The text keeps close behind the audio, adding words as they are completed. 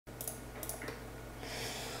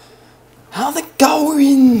How's it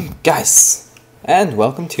going, guys? And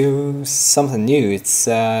welcome to something new. It's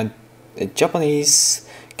a Japanese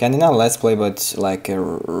kind of not let's play, but like a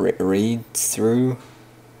read through,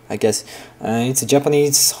 I guess. It's a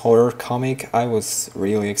Japanese horror comic. I was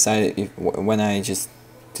really excited when I just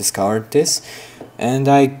discovered this, and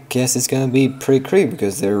I guess it's gonna be pretty creepy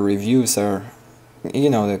because their reviews are, you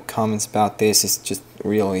know, the comments about this is just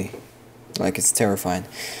really like it's terrifying.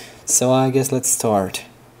 So I guess let's start.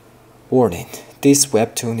 Warning. This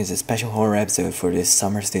webtoon is a special horror episode for this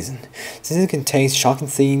summer season. Since it contains shocking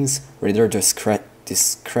themes, reader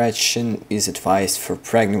discretion is advised for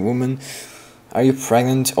pregnant women. Are you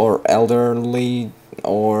pregnant or elderly,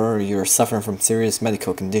 or you're suffering from serious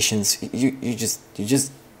medical conditions? You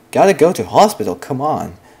just gotta go to hospital. Come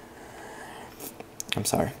on. I'm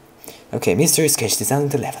sorry. Okay, Mystery Sketch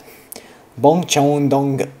 2011.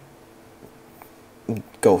 Bongcheon-Dong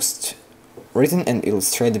Ghost. Written and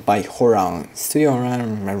illustrated by Horang.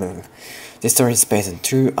 Studio. This story is based on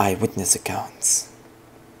true eyewitness accounts.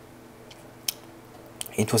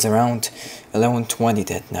 It was around 11:20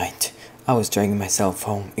 that night. I was dragging myself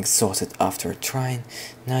home, exhausted after trying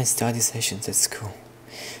 9 study sessions at school.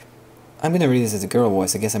 I'm gonna read this as a girl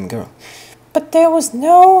voice, I guess I'm a girl. But there was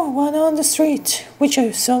no one on the street, which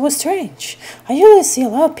I saw was strange. I usually see a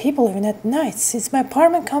lot of people even at night, since my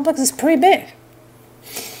apartment complex is pretty big.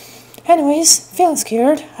 Anyways, feeling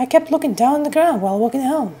scared, I kept looking down on the ground while walking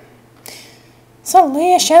home.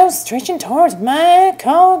 Suddenly, a shadow stretching towards me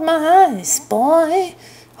caught my eyes, boy.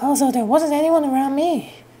 Also, there wasn't anyone around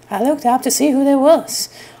me. I looked up to see who there was.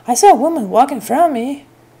 I saw a woman walking in front of me.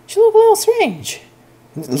 She looked a little strange.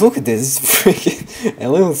 Look at this, it's freaking a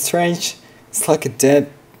little strange. It's like a dead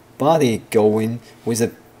body going with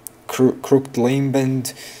a crooked limb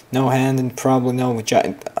and no hand and probably no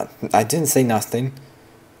vagina. I didn't say nothing.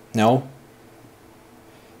 No.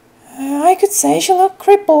 I could say she looked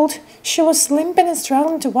crippled. She was limping and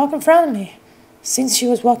struggling to walk in front of me. Since she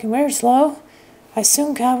was walking very slow, I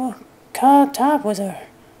soon caught up with her.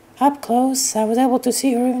 Up close, I was able to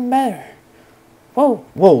see her even better. Whoa,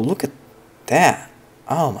 look at that.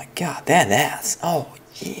 Oh my god, that ass. Oh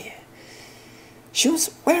yeah. She was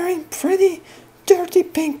wearing pretty dirty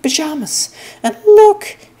pink pajamas. And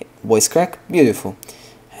look, voice crack, beautiful.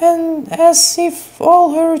 And as if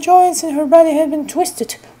all her joints in her body had been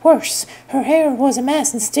twisted. Worse, her hair was a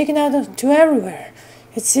mess and sticking out to everywhere.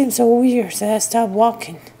 It seemed so weird that I stopped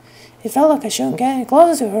walking. It felt like I shouldn't get any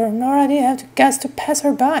closer to her, nor I didn't have the guts to pass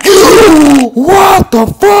her by. What the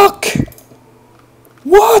fuck?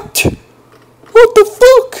 What? What the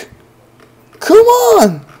fuck? Come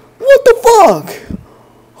on! What the fuck?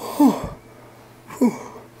 Oh,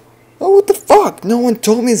 what the fuck? No one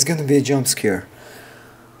told me it's gonna be a jump scare.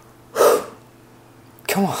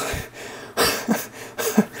 Come on.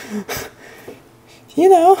 You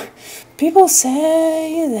know, people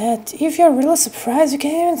say that if you're really surprised, you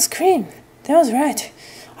can't even scream. That was right.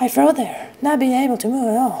 I froze there, not being able to move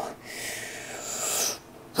at all.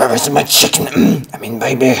 Where is my chicken?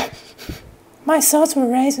 Baby. My thoughts were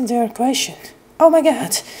raised into the equation. Oh my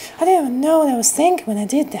god, I didn't even know what I was thinking when I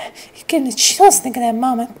did that. It gave me chills thinking that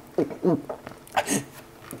moment.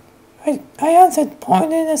 I answered,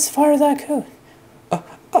 pointing as far as I could.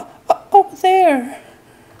 Over there.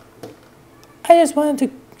 I just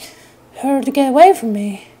wanted her to get away from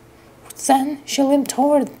me. Then she limped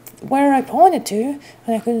toward where I pointed to,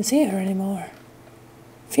 and I couldn't see her anymore.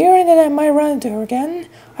 Fearing that I might run into her again,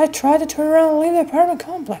 I tried to turn around and leave the apartment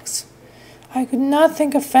complex. I could not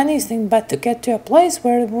think of anything but to get to a place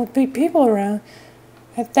where there would be people around.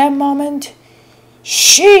 At that moment,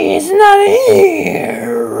 she is not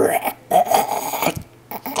here.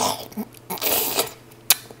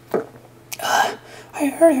 I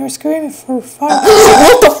heard her screaming for 5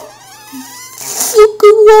 minutes. What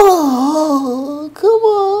the fuck? Come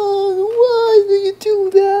on, why do you do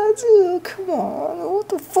that? Come on, what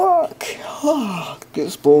the fuck? Oh,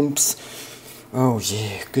 goosebumps. Oh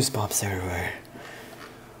yeah, goosebumps everywhere.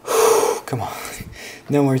 Come on,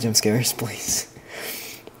 no more jump scares, please.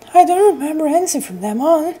 I don't remember anything from them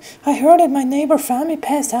on. I heard that my neighbor found me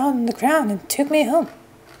passed out on the ground and took me home.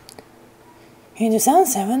 In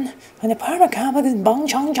 2007, when the apartment complex in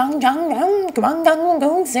Bongcheon-Dong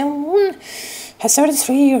Ghost Korean, a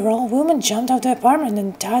 33-year-old woman jumped out of the apartment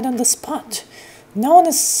and died on the spot. Known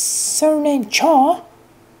as surname Cho,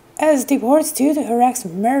 as divorced due to her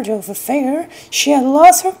ex-marital affair, she had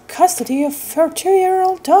lost her custody of her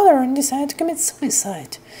 2-year-old daughter and decided to commit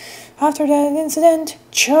suicide. After that incident,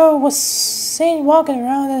 Cho was seen walking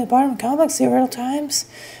around the apartment complex several times.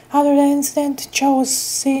 After that incident, Cho was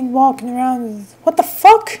seen walking around. What the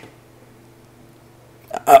fuck?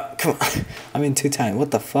 Come on. I mean 2 times.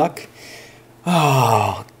 What the fuck?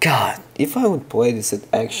 Oh god. If I would play this at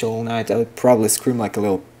actual night, I would probably scream like a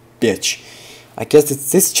little bitch. I guess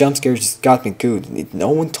this jump scare just got me good. No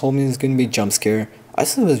one told me it was gonna be a jump scare. I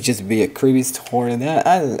thought it was just be a creepy story, and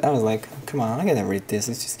I was like, come on, I gotta read this.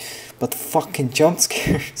 It's just, but fucking jump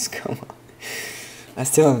scares, come on. I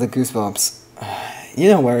still have the goosebumps. You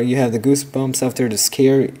know where you have the goosebumps after the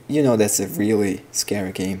scare? You know that's a really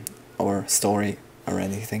scary game or story or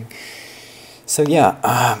anything. So yeah,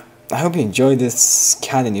 I hope you enjoyed this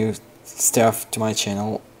kind of new stuff to my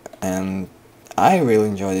channel, and I really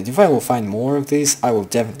enjoyed it. If I will find more of these, I will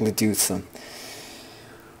definitely do some.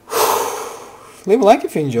 Leave a like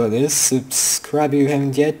if you enjoyed this, subscribe if you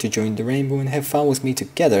haven't yet to join the rainbow and have fun with me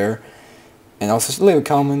together, and also leave a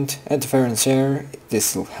comment, add to favorite and share.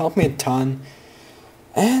 This will help me a ton,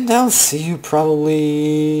 and I'll see you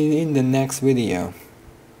probably in the next video.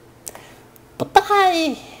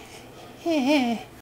 Bye bye!